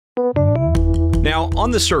Now,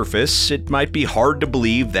 on the surface, it might be hard to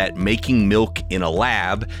believe that making milk in a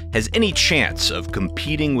lab has any chance of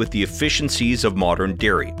competing with the efficiencies of modern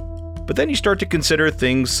dairy. But then you start to consider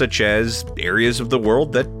things such as areas of the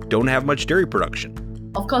world that don't have much dairy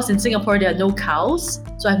production. Of course, in Singapore, there are no cows,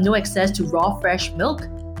 so I have no access to raw, fresh milk.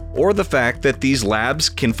 Or the fact that these labs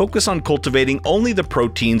can focus on cultivating only the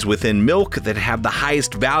proteins within milk that have the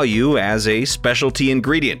highest value as a specialty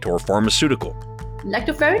ingredient or pharmaceutical.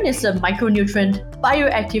 Lactoferrin is a micronutrient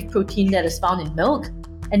bioactive protein that is found in milk,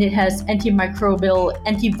 and it has antimicrobial,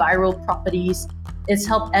 antiviral properties. It's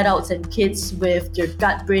helped adults and kids with their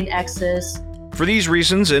gut-brain axis. For these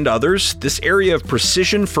reasons and others, this area of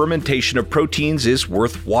precision fermentation of proteins is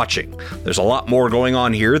worth watching. There's a lot more going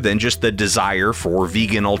on here than just the desire for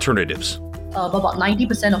vegan alternatives. About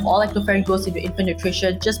 90% of all lactoferrin goes into infant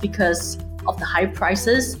nutrition just because of the high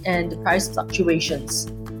prices and the price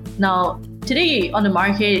fluctuations. Now, today on the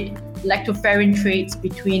market, lactoferrin trades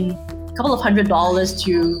between a couple of $100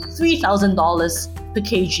 to $3,000 per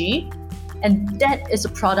kg. And that is a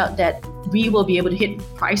product that we will be able to hit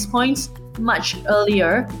price points much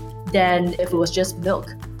earlier than if it was just milk.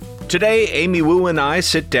 Today, Amy Wu and I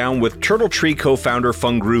sit down with Turtle Tree co-founder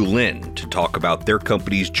Fengru Lin to talk about their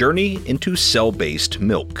company's journey into cell-based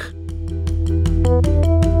milk.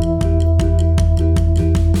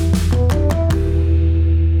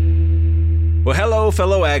 Well, hello,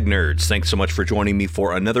 fellow ag nerds. Thanks so much for joining me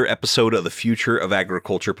for another episode of the Future of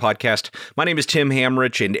Agriculture podcast. My name is Tim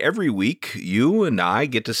Hamrich, and every week you and I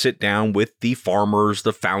get to sit down with the farmers,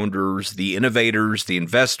 the founders, the innovators, the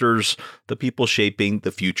investors, the people shaping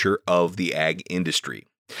the future of the ag industry.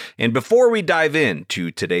 And before we dive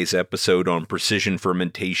into today's episode on precision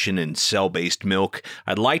fermentation and cell-based milk,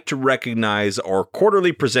 I'd like to recognize our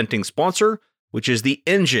quarterly presenting sponsor, which is the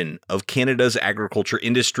engine of Canada's agriculture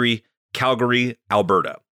industry, Calgary,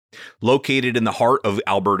 Alberta. Located in the heart of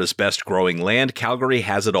Alberta's best growing land, Calgary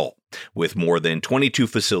has it all, with more than 22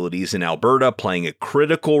 facilities in Alberta playing a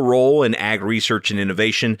critical role in ag research and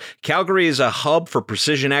innovation. Calgary is a hub for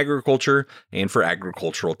precision agriculture and for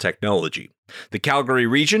agricultural technology. The Calgary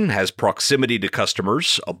region has proximity to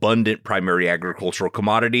customers, abundant primary agricultural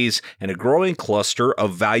commodities, and a growing cluster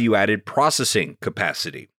of value-added processing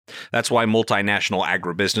capacity. That's why multinational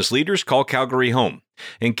agribusiness leaders call Calgary home.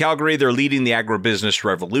 In Calgary, they're leading the agribusiness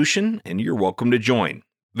revolution, and you're welcome to join.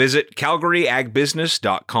 Visit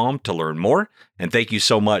calgaryagbusiness.com to learn more, and thank you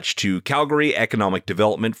so much to Calgary Economic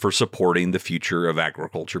Development for supporting the Future of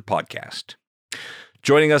Agriculture podcast.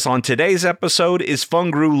 Joining us on today's episode is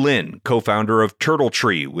Fengru Lin, co-founder of Turtle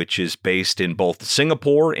Tree, which is based in both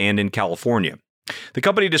Singapore and in California. The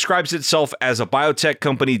company describes itself as a biotech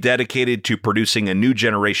company dedicated to producing a new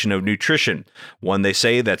generation of nutrition, one they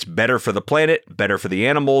say that's better for the planet, better for the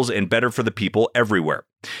animals, and better for the people everywhere.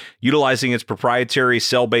 Utilizing its proprietary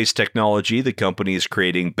cell-based technology, the company is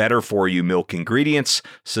creating better-for-you milk ingredients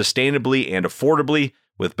sustainably and affordably,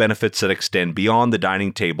 with benefits that extend beyond the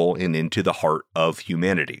dining table and into the heart of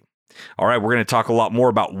humanity. All right, we're going to talk a lot more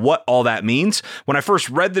about what all that means. When I first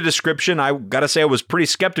read the description, I got to say I was pretty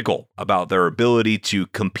skeptical about their ability to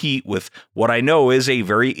compete with what I know is a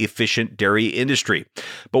very efficient dairy industry.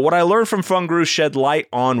 But what I learned from Fengru shed light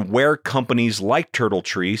on where companies like Turtle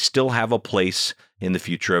Tree still have a place in the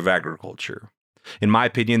future of agriculture. In my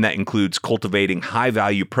opinion, that includes cultivating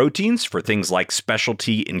high-value proteins for things like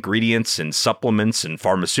specialty ingredients and supplements and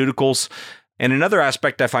pharmaceuticals. And another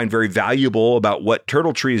aspect I find very valuable about what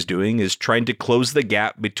Turtle Tree is doing is trying to close the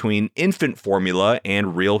gap between infant formula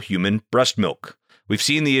and real human breast milk. We've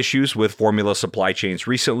seen the issues with formula supply chains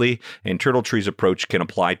recently, and Turtle Tree's approach can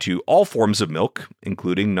apply to all forms of milk,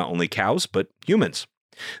 including not only cows, but humans.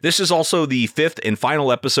 This is also the fifth and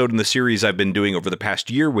final episode in the series I've been doing over the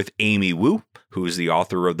past year with Amy Wu, who is the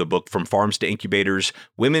author of the book From Farms to Incubators,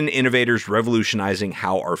 Women Innovators Revolutionizing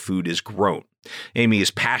How Our Food is Grown. Amy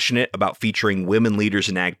is passionate about featuring women leaders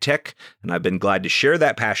in ag tech, and I've been glad to share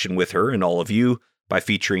that passion with her and all of you by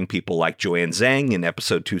featuring people like Joanne Zhang in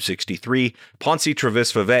episode 263, Ponce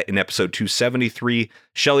Travis-Favet in episode 273,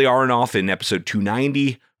 Shelly Aronoff in episode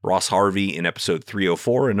 290, Ross Harvey in episode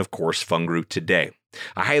 304, and of course Fengru today.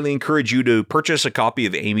 I highly encourage you to purchase a copy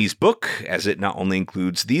of Amy's book, as it not only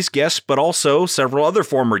includes these guests, but also several other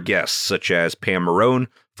former guests, such as Pam Marone,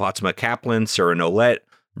 Fatima Kaplan, Sarah Nolette,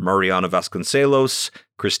 Mariana Vasconcelos,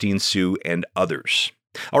 Christine Su, and others.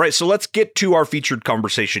 All right, so let's get to our featured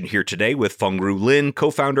conversation here today with Fengru Lin,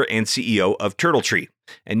 co-founder and CEO of Turtle Tree.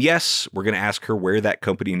 And yes, we're going to ask her where that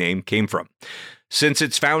company name came from. Since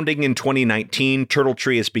its founding in 2019,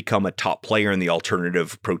 TurtleTree has become a top player in the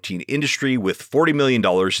alternative protein industry with $40 million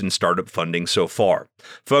in startup funding so far.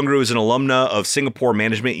 Phuong Ru is an alumna of Singapore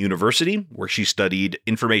Management University, where she studied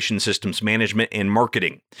information systems management and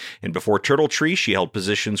marketing. And before TurtleTree, she held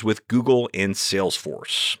positions with Google and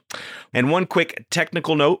Salesforce. And one quick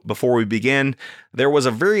technical note before we begin, there was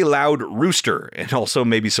a very loud rooster and also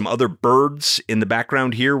maybe some other birds in the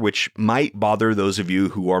background here, which might bother those of you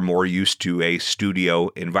who are more used to a studio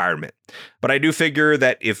environment. But I do figure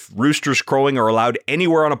that if roosters crowing are allowed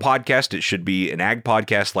anywhere on a podcast, it should be an ag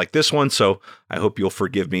podcast like this one. So I hope you'll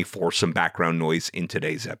forgive me for some background noise in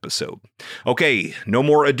today's episode. Okay, no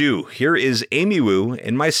more ado. Here is Amy Wu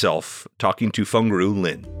and myself talking to Phuong Ru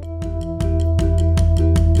Lin.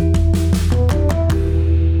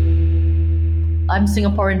 I'm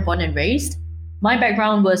Singaporean born and raised. My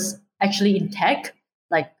background was actually in tech.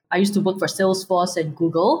 Like I used to work for Salesforce and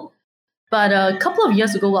Google. But a couple of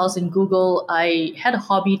years ago while I was in Google, I had a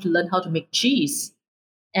hobby to learn how to make cheese.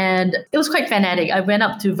 And it was quite fanatic. I went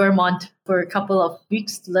up to Vermont for a couple of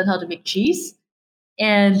weeks to learn how to make cheese.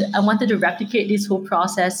 And I wanted to replicate this whole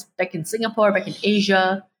process back in Singapore, back in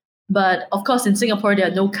Asia. But of course, in Singapore, there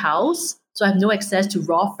are no cows. So I have no access to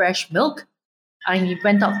raw, fresh milk. I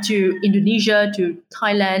went up to Indonesia, to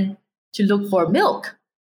Thailand to look for milk.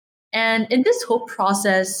 And in this whole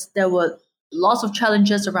process, there were lots of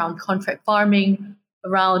challenges around contract farming,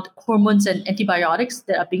 around hormones and antibiotics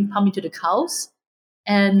that are being pumped into the cows.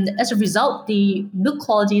 And as a result, the milk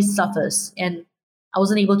quality suffers. And I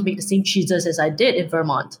wasn't able to make the same cheeses as I did in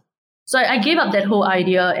Vermont. So I gave up that whole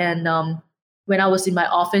idea. And when I was in my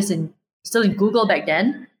office and still in Google back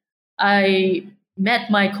then, I met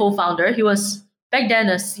my co-founder. He was back then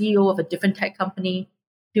a CEO of a different tech company.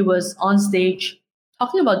 He was on stage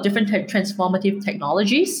talking about different transformative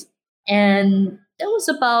technologies. And that was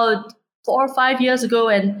about 4 or 5 years ago.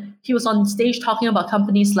 And he was on stage talking about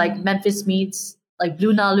companies like Memphis Meats, like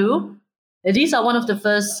Blue Nalu. These are one of the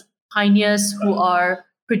first pioneers who are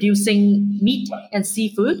producing meat and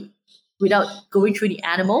seafood without going through the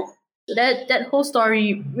animal. So that whole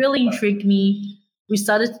story really intrigued me. We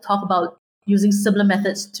started to talk about using similar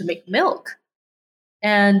methods to make milk.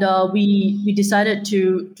 And we decided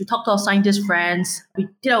to talk to our scientist friends. We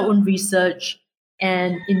did our own research.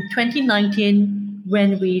 And in 2019,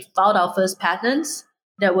 when we filed our first patents,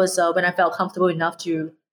 that was when I felt comfortable enough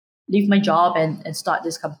to leave my job and start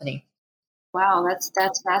this company. Wow,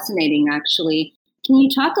 that's fascinating, actually. Can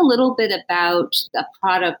you talk a little bit about the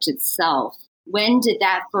product itself? When did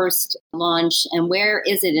that first launch and where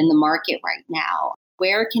is it in the market right now?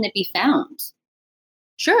 Where can it be found?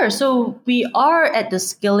 Sure. So we are at the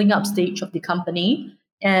scaling up stage of the company,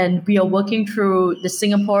 and we are working through the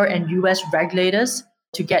Singapore and US regulators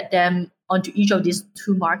to get them onto each of these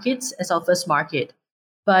two markets as our first market.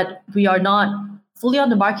 But we are not fully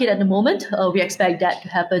on the market at the moment. We expect that to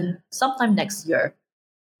happen sometime next year.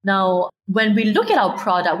 Now, when we look at our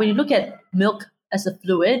product, when you look at milk as a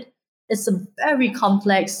fluid, it's a very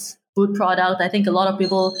complex food product. I think a lot of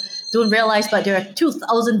people don't realize, but there are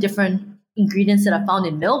 2,000 different ingredients that are found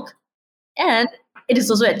in milk. And it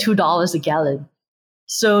is also at $2 a gallon.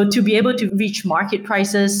 So to be able to reach market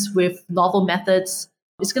prices with novel methods,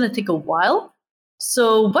 it's going to take a while.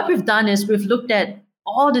 So what we've done is we've looked at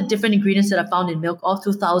all the different ingredients that are found in milk, all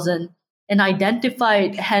 2,000, and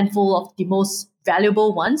identified a handful of the most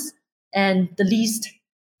valuable ones and the least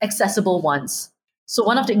accessible ones. So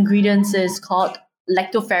one of the ingredients is called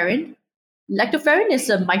lactoferrin. Lactoferrin is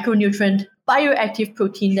a micronutrient bioactive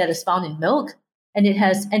protein that is found in milk, and it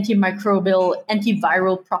has antimicrobial,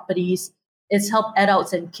 antiviral properties. It's helped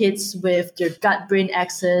adults and kids with their gut-brain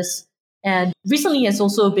axis. And recently, there's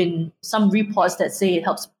also been some reports that say it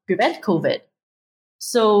helps prevent COVID.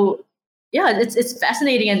 So, yeah, it's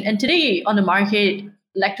fascinating. And today on the market,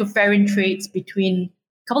 lactoferrin trades between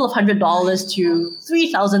a couple of $100 to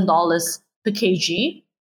 $3,000 per kg.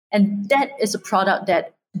 And that is a product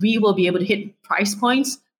that we will be able to hit price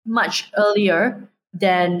points much earlier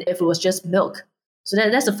than if it was just milk. So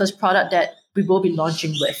that's the first product that we will be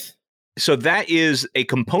launching with. So that is a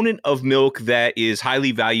component of milk that is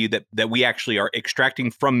highly valued that we actually are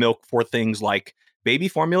extracting from milk for things like baby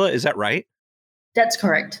formula. Is that right? That's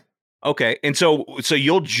correct. Okay. And so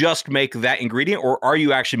you'll just make that ingredient, or are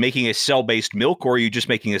you actually making a cell-based milk, or are you just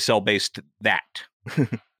making a cell-based that?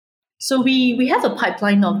 So we have a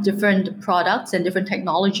pipeline of different products and different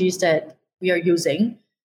technologies that we are using.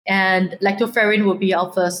 And lactoferrin will be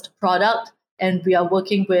our first product. And we are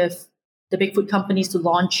working with the big food companies to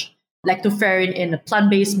launch lactoferrin in a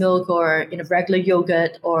plant-based milk or in a regular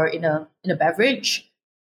yogurt or in a beverage.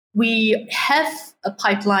 We have a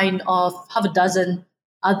pipeline of half a dozen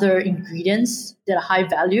other ingredients that are high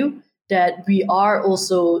value that we are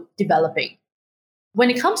also developing. When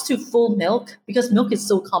it comes to full milk, because milk is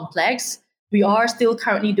so complex, we are still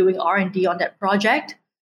currently doing R&D on that project.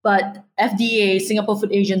 But FDA, Singapore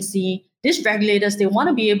Food Agency, these regulators, they want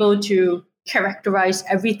to be able to characterize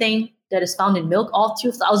everything that is found in milk, all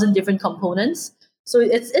 2,000 different components. So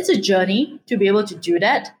it's a journey to be able to do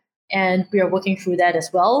that. And we are working through that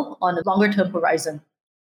as well on a longer term horizon.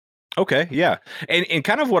 Okay, yeah. And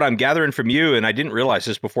kind of what I'm gathering from you, and I didn't realize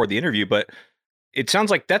this before the interview, but it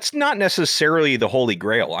sounds like that's not necessarily the holy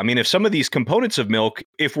grail. I mean, if some of these components of milk,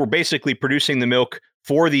 if we're basically producing the milk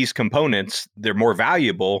for these components, they're more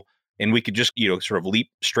valuable, and we could just, sort of leap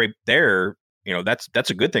straight there, that's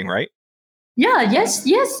a good thing, right? Yeah, yes.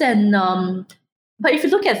 And but if you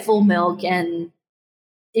look at full milk, and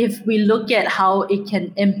if we look at how it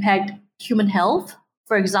can impact human health,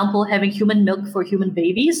 for example, having human milk for human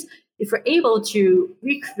babies, if we're able to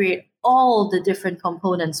recreate all the different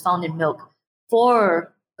components found in milk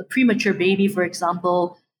for a premature baby, for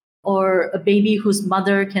example, or a baby whose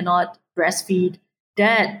mother cannot breastfeed,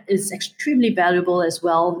 that is extremely valuable as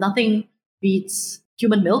well. Nothing beats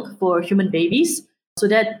human milk for human babies. So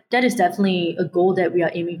that is definitely a goal that we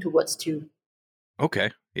are aiming towards too. Okay,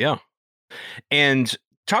 yeah. And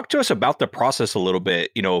talk to us about the process a little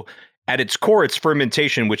bit. At its core, it's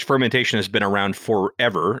fermentation, which fermentation has been around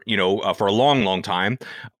forever, for a long, long time.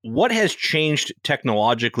 What has changed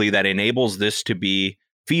technologically that enables this to be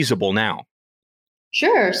feasible now?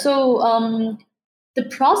 Sure. So the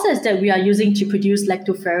process that we are using to produce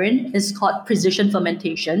lactoferrin is called precision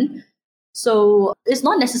fermentation. So it's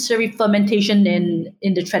not necessarily fermentation in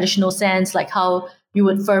the traditional sense, like how you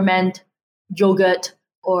would ferment yogurt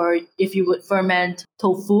or if you would ferment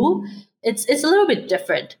tofu. It's a little bit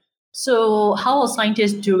different. So how our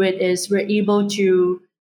scientists do it is we're able to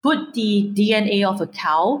put the DNA of a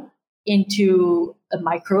cow into a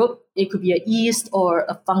microbe. It could be a yeast or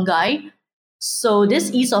a fungi. So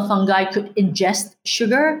this yeast or fungi could ingest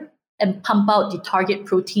sugar and pump out the target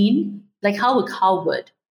protein like how a cow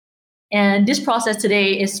would. And this process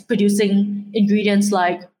today is producing ingredients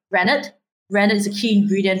like rennet. Rennet is a key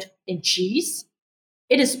ingredient in cheese.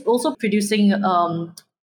 It is also producing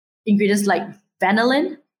ingredients like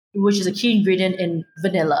vanillin, which is a key ingredient in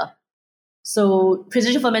vanilla. So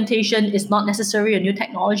precision fermentation is not necessarily a new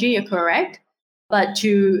technology, you're correct, but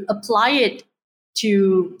to apply it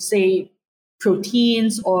to, say,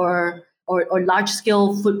 proteins or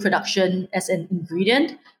large-scale food production as an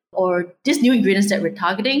ingredient, or these new ingredients that we're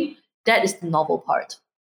targeting, that is the novel part.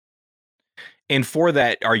 And for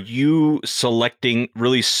that, are you selecting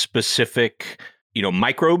really specific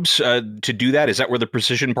microbes to do that? Is that where the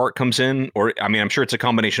precision part comes in? Or, I mean, I'm sure it's a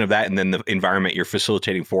combination of that and then the environment you're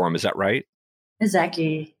facilitating for them. Is that right?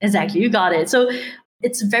 Exactly. You got it. So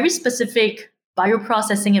it's a very specific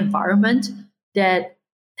bioprocessing environment that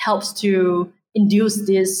helps to induce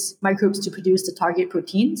these microbes to produce the target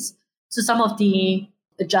proteins. So some of the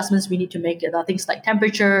adjustments we need to make are things like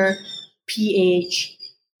temperature, pH,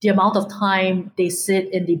 the amount of time they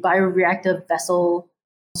sit in the bioreactor vessel.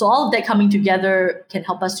 So all of that coming together can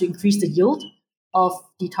help us to increase the yield of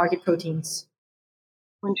the target proteins.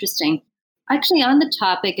 Interesting. Actually, on the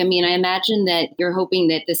topic, I mean, I imagine that you're hoping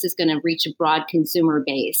that this is going to reach a broad consumer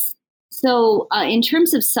base. So in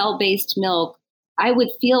terms of cell-based milk, I would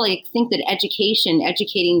think that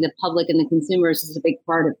educating the public and the consumers is a big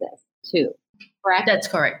part of this too, correct? That's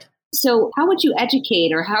correct. So how would you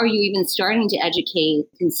educate, or how are you even starting to educate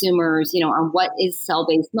consumers, on what is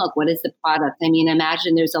cell-based milk? What is the product? I mean, I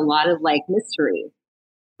imagine there's a lot of mystery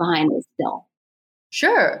behind this still.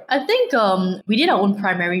 Sure. I think we did our own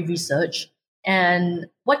primary research, and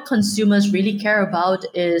what consumers really care about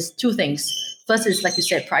is two things. First is, like you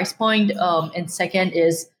said, price point, and second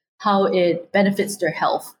is how it benefits their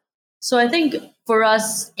health. So I think for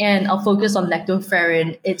us, and our focus on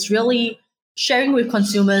lactoferrin, it's really sharing with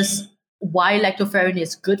consumers why lactoferrin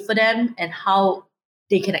is good for them and how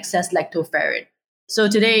they can access lactoferrin. So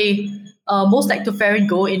today, most lactoferrin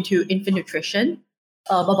go into infant nutrition.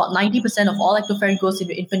 About 90% of all lactoferrin goes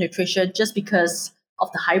into infant nutrition just because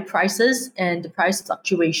of the high prices and the price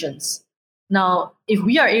fluctuations. Now, if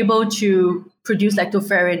we are able to produce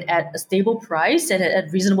lactoferrin at a stable price and at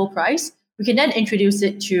a reasonable price, we can then introduce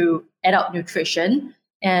it to adult nutrition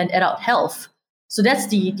and adult health. So that's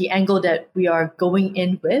the angle that we are going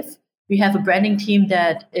in with. We have a branding team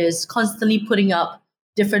that is constantly putting up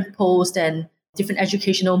different posts and different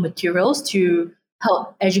educational materials to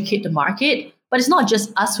help educate the market. But it's not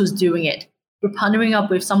just us who's doing it. We're partnering up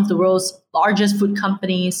with some of the world's largest food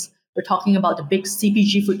companies, we're talking about the big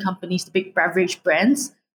CPG food companies, the big beverage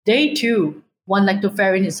brands, they too want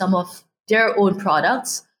lactoferrin in some of their own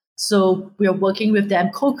products. So we are working with them,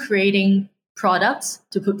 co-creating products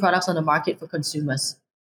to put products on the market for consumers.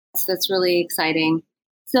 That's really exciting.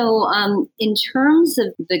 So in terms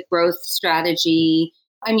of the growth strategy,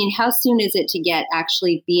 I mean, how soon is it to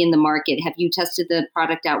actually be in the market? Have you tested the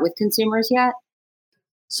product out with consumers yet?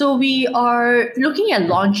 So we are looking at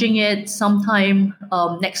launching it sometime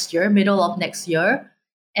next year, middle of next year.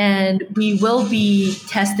 And we will be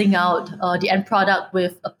testing out the end product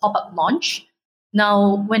with a pop-up launch.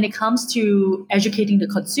 Now, when it comes to educating the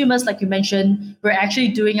consumers, like you mentioned, we're actually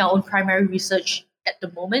doing our own primary research at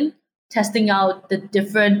the moment, testing out the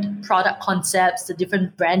different product concepts, the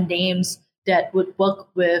different brand names that would work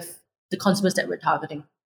with the consumers that we're targeting.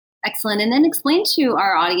 Excellent. And then explain to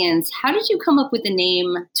our audience, how did you come up with the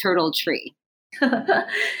name Turtle Tree?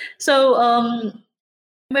 So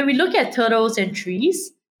when we look at turtles and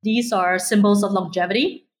trees, these are symbols of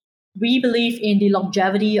longevity. We believe in the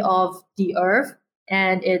longevity of the earth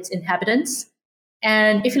and its inhabitants.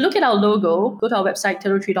 And if you look at our logo, go to our website,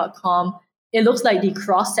 turtletree.com, it looks like the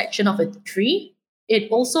cross section of a tree. It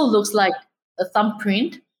also looks like a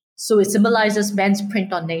thumbprint. So it symbolizes man's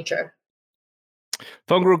print on nature.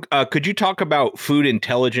 Phong Ngo, could you talk about food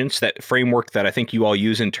intelligence, that framework that I think you all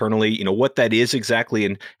use internally, what that is exactly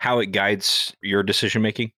and how it guides your decision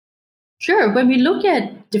making? Sure. When we look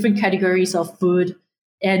at different categories of food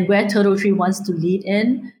and where Turtle Tree wants to lead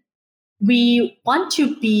in, we want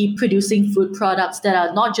to be producing food products that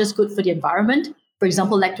are not just good for the environment. For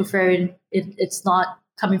example, lactoferrin, it's not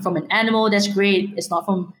coming from an animal. That's great. It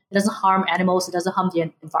doesn't harm animals. It doesn't harm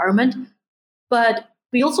the environment. But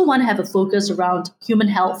we also want to have a focus around human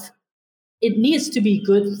health. It needs to be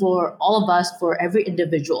good for all of us, for every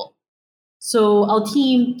individual. So our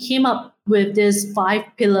team came up with this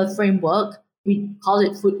 5-pillar framework. We call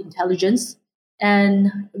it food intelligence.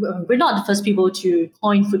 And we're not the first people to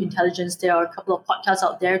coin food intelligence. There are a couple of podcasts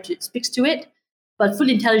out there that speaks to it. But food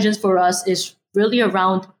intelligence for us is really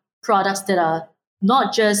around products that are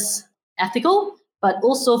not just ethical, but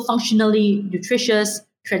also functionally nutritious,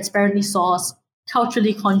 transparently sourced,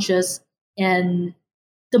 culturally conscious, and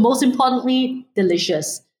the most importantly,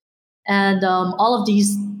 delicious. And all of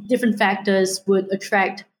these different factors would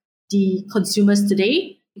attract the consumers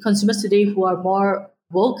today who are more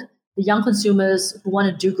woke, the young consumers who want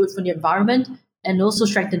to do good for the environment and also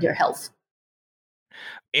strengthen their health.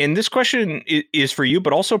 And this question is for you,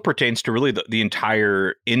 but also pertains to really the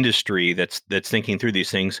entire industry that's thinking through these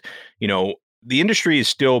things. The industry is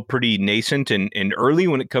still pretty nascent and early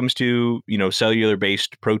when it comes to,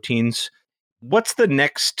 cellular-based proteins. What's the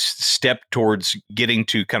next step towards getting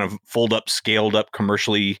to kind of fold up, scaled up,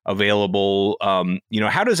 commercially available?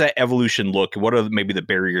 How does that evolution look? What are maybe the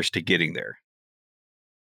barriers to getting there?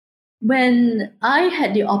 When I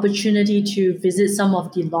had the opportunity to visit some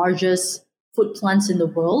of the largest food plants in the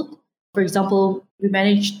world, for example, we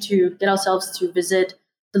managed to get ourselves to visit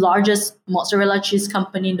the largest mozzarella cheese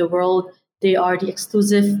company in the world. They are the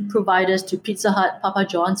exclusive providers to Pizza Hut, Papa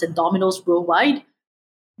John's, and Domino's worldwide.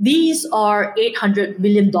 These are $800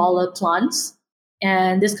 million plants.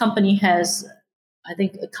 And this company has, I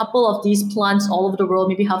think, a couple of these plants all over the world,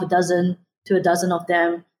 maybe half a dozen to a dozen of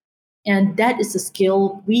them. And that is the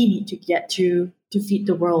scale we need to get to feed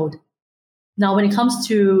the world. Now, when it comes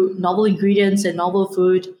to novel ingredients and novel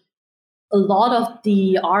food, a lot of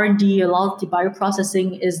the R&D, a lot of the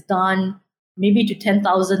bioprocessing is done maybe to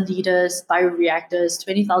 10,000 liters bioreactors,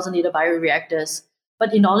 20,000 liter bioreactors.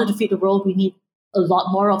 But in order to feed the world, we need a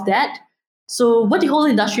lot more of that. So what the whole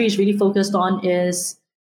industry is really focused on is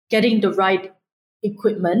getting the right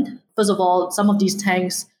equipment. First of all, some of these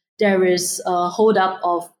tanks, there is a hold up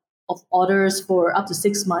of orders for up to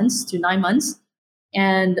 6 months to 9 months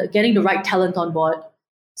and getting the right talent on board.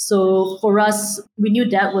 So for us, we knew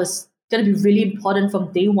that was going to be really important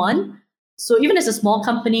from day one. So even as a small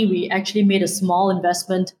company, we actually made a small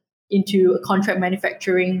investment into a contract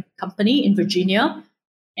manufacturing company in Virginia.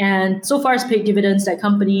 And so far, it's paid dividends. That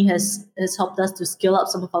company has helped us to scale up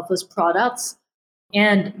some of our first products.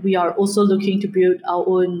 And we are also looking to build our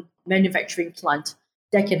own manufacturing plant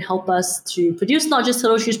that can help us to produce not just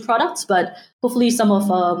Turtle Tree's products, but hopefully some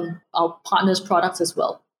of our partners' products as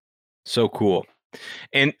well. So cool.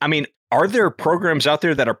 And I mean, are there programs out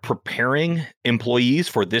there that are preparing employees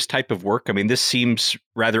for this type of work? I mean, this seems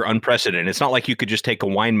rather unprecedented. It's not like you could just take a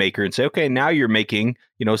winemaker and say, okay, now you're making,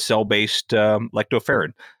 cell-based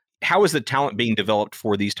lactoferrin. How is the talent being developed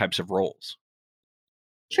for these types of roles?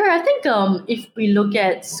 Sure. I think if we look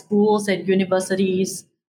at schools and universities,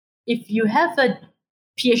 if you have a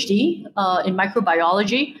PhD in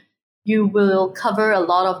microbiology, you will cover a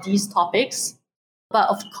lot of these topics. But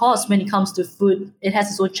of course, when it comes to food, it has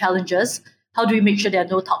its own challenges. How do we make sure there are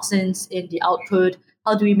no toxins in the output?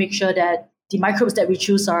 How do we make sure that the microbes that we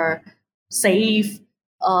choose are safe?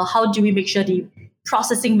 How do we make sure the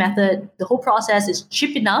processing method, the whole process is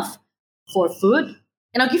cheap enough for food?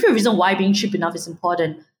 And I'll give you a reason why being cheap enough is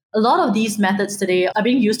important. A lot of these methods today are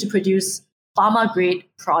being used to produce pharma-grade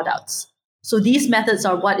products. So these methods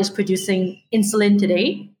are what is producing insulin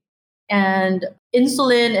today. And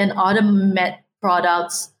insulin and other med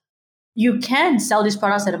products, you can sell these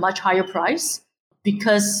products at a much higher price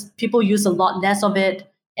because people use a lot less of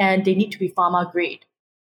it and they need to be pharma-grade.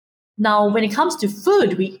 Now, when it comes to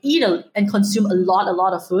food, we eat and consume a lot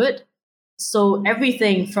of food. So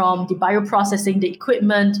everything from the bioprocessing, the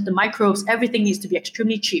equipment, the microbes, everything needs to be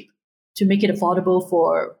extremely cheap to make it affordable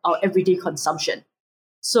for our everyday consumption.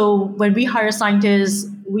 So when we hire scientists,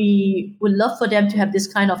 we would love for them to have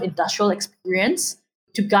this kind of industrial experience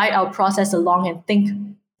to guide our process along and think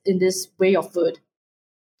in this way of food.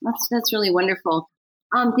 That's really wonderful.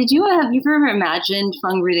 Have you ever imagined,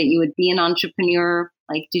 Feng Ru, that you would be an entrepreneur?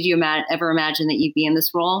 Like, did you ever imagine that you'd be in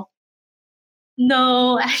this role?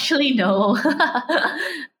 No, actually, no.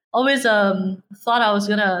 Always thought I was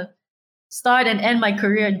gonna start and end my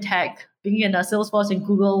career in tech. Being in Salesforce and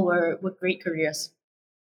Google were great careers.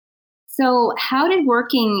 So how did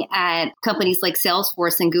working at companies like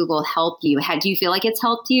Salesforce and Google help you? Do you feel like it's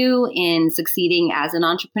helped you in succeeding as an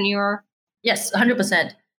entrepreneur? Yes,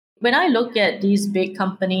 100%. When I look at these big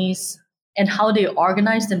companies and how they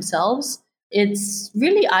organize themselves, it's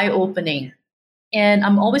really eye-opening. And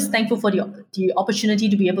I'm always thankful for the opportunity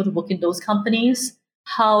to be able to work in those companies,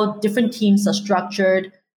 how different teams are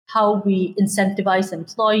structured, how we incentivize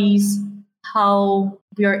employees, how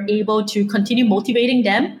we are able to continue motivating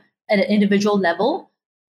them at an individual level.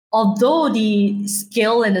 Although the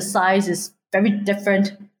scale and the size is very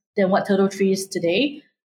different than what TurtleTree is today,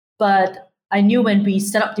 but I knew when we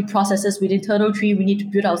set up the processes within TurtleTree, we need to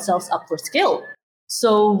build ourselves up for scale.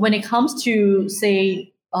 So when it comes to,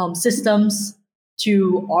 say, systems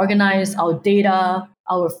to organize our data,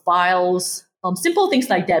 our files, simple things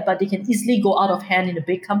like that, but they can easily go out of hand in a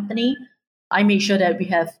big company. I make sure that we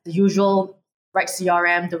have the usual right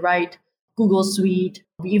CRM, the right Google Suite.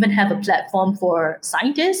 We even have a platform for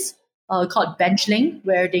scientists called Benchling,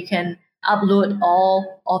 where they can upload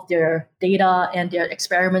all of their data and their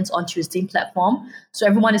experiments onto the same platform. So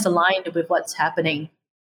everyone is aligned with what's happening.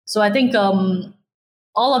 So I think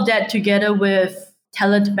all of that together with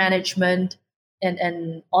talent management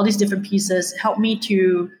and all these different pieces help me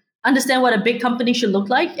to understand what a big company should look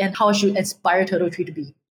like and how I should aspire TurtleTree to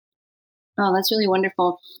be. Oh, that's really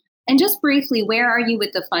wonderful. And just briefly, where are you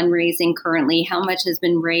with the fundraising currently? How much has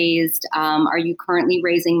been raised? Are you currently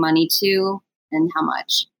raising money too? And how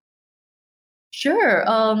much? Sure.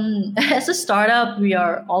 As a startup, we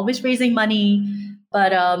are always raising money.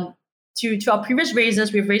 But to our previous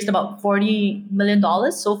raises, we've raised about $40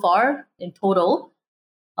 million so far in total.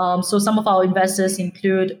 So some of our investors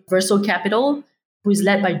include Verso Capital, who is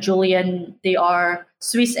led by Julian. They are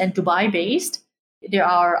Swiss and Dubai based. They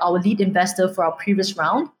are our lead investor for our previous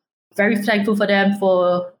round. Very thankful for them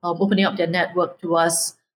for opening up their network to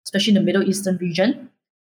us, especially in the Middle Eastern region.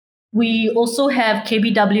 We also have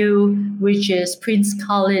KBW, which is Prince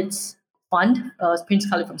Khalid's fund, Prince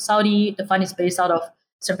Khalid from Saudi. The fund is based out of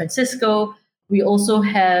San Francisco. We also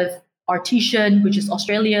have Artesian, which is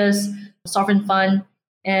Australia's sovereign fund,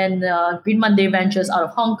 and Green Monday Ventures out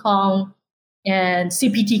of Hong Kong, and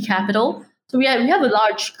CPT Capital. So we have a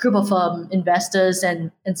large group of investors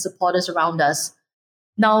and supporters around us.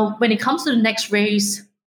 Now, when it comes to the next raise,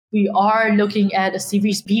 we are looking at a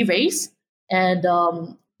Series B raise, and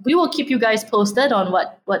we will keep you guys posted on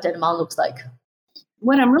what that amount looks like.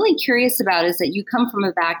 What I'm really curious about is that you come from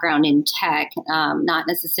a background in tech, not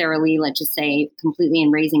necessarily, let's just say, completely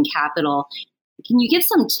in raising capital. Can you give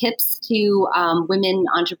some tips to women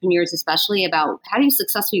entrepreneurs, especially about how do you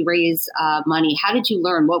successfully raise money? How did you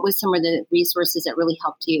learn? What was some of the resources that really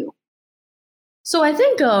helped you? So I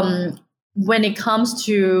think when it comes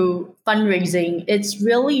to fundraising, it's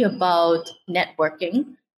really about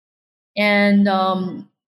networking. And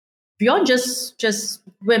beyond just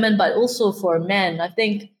women, but also for men, I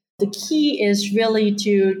think the key is really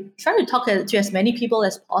to try to talk to as many people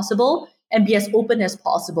as possible and be as open as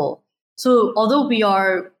possible. So although we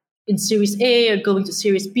are in Series A or going to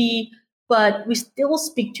Series B, but we still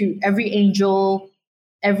speak to every angel,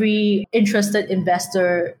 every interested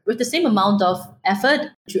investor with the same amount of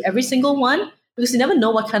effort to every single one, because you never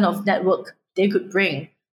know what kind of network they could bring.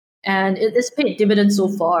 And it's paid dividends so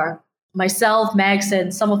far. myself, Max,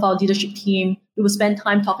 and some of our leadership team, we will spend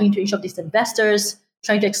time talking to each of these investors,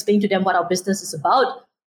 trying to explain to them what our business is about.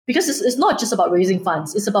 Because it's not just about raising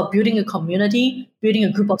funds. It's about building a community, building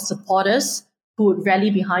a group of supporters who would rally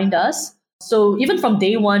behind us. So even from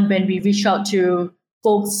day one, when we reach out to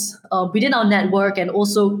folks within our network and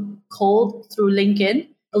also cold through LinkedIn,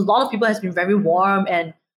 a lot of people has been very warm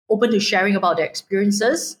and open to sharing about their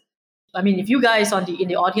experiences. I mean, if you guys in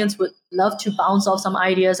the audience would love to bounce off some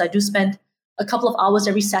ideas, I do spend a couple of hours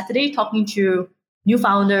every Saturday talking to new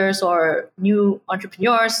founders or new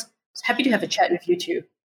entrepreneurs. So happy to have a chat with you too.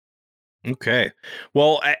 Okay.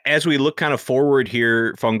 Well, as we look kind of forward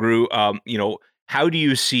here, Phong Gu, how do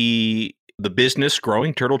you see the business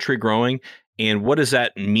growing, Turtle Tree growing, and what does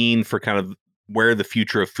that mean for kind of where the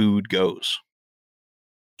future of food goes?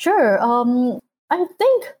 Sure. I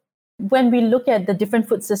think when we look at the different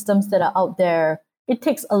food systems that are out there, it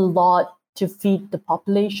takes a lot to feed the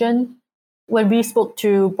population. When we spoke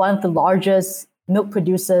to one of the largest milk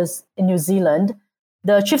producers in New Zealand,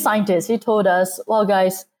 the chief scientist, he told us, well,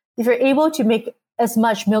 guys, if you're able to make as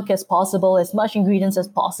much milk as possible, as much ingredients as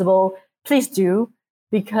possible, please do,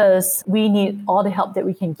 because we need all the help that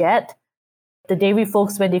we can get. The dairy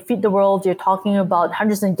folks, when they feed the world, they're talking about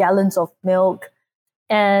hundreds of gallons of milk.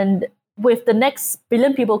 And with the next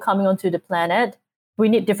billion people coming onto the planet, we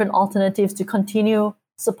need different alternatives to continue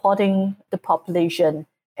supporting the population.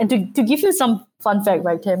 And to give you some fun fact,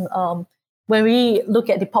 right, Tim, when we look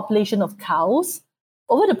at the population of cows,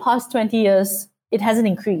 over the past 20 years, it hasn't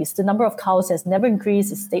increased. The number of cows has never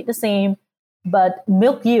increased. It stayed the same. But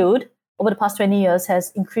milk yield over the past 20 years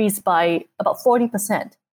has increased by about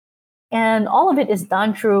 40%. And all of it is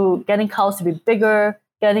done through getting cows to be bigger,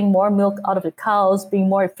 getting more milk out of the cows, being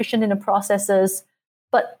more efficient in the processes.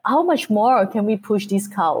 But how much more can we push these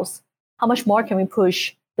cows? How much more can we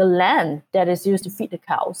push the land that is used to feed the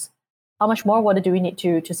cows? How much more water do we need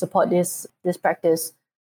to support this practice?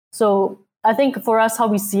 So I think for us, how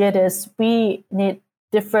we see it is we need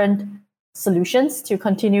different solutions to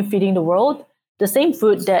continue feeding the world the same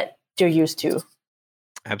food that they're used to.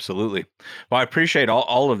 Absolutely. Well, I appreciate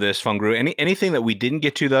all of this, Phong Gu. Anything that we didn't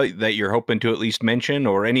get to that you're hoping to at least mention,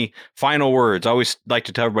 or any final words? I always like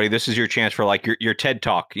to tell everybody this is your chance for like your TED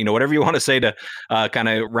Talk, whatever you want to say to kind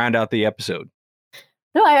of round out the episode.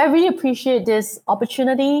 No, I really appreciate this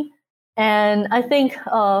opportunity. And I think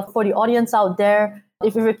for the audience out there,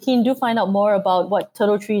 if you're keen, do find out more about what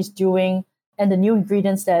Turtle Tree is doing and the new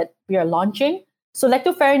ingredients that we are launching. So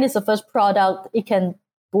lactoferrin is the first product. It can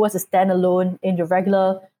go as a standalone in your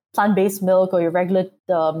regular plant-based milk or your regular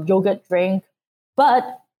yogurt drink.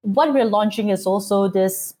 But what we're launching is also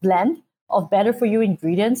this blend of better-for-you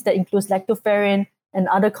ingredients that includes lactoferrin and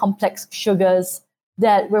other complex sugars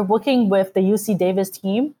that we're working with the UC Davis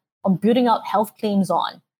team on building out health claims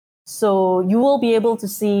on. So you will be able to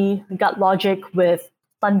see gut logic with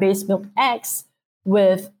plant-based milk X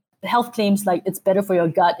with health claims like it's better for your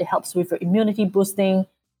gut, it helps with your immunity boosting,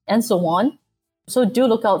 and so on. So do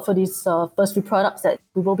look out for these first few products that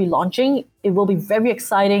we will be launching. It will be very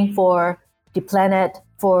exciting for the planet,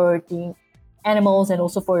 for the animals, and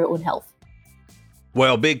also for your own health.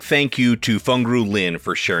 Well, big thank you to Phong Gu Lin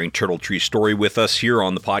for sharing Turtle Tree's story with us here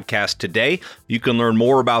on the podcast today. You can learn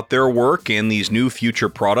more about their work and these new future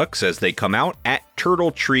products as they come out at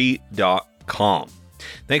turtletree.com.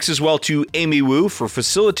 Thanks as well to Amy Wu for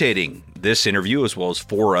facilitating this interview, as well as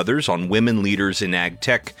 4 others on women leaders in ag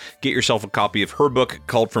tech. Get yourself a copy of her book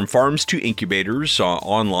called From Farms to Incubators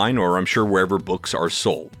online, or I'm sure wherever books are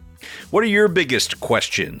sold. What are your biggest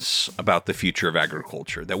questions about the future of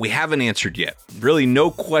agriculture that we haven't answered yet? Really,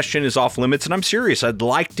 no question is off limits, and I'm serious. I'd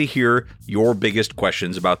like to hear your biggest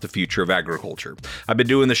questions about the future of agriculture. I've been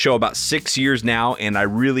doing the show about 6 years now, and I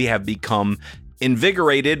really have become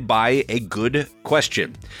invigorated by a good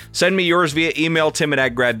question. Send me yours via email,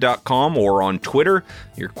 tim@aggrad.com, or on Twitter.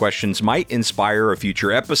 Your questions might inspire a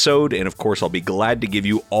future episode, and of course, I'll be glad to give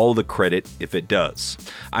you all the credit if it does.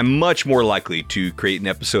 I'm much more likely to create an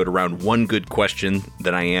episode around one good question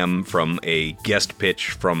than I am from a guest pitch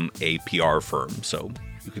from a PR firm. So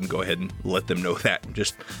you can go ahead and let them know that.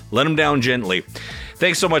 Just let them down gently.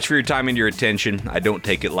 Thanks so much for your time and your attention. I don't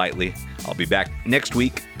take it lightly. I'll be back next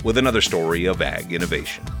week with another story of ag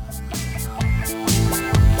innovation.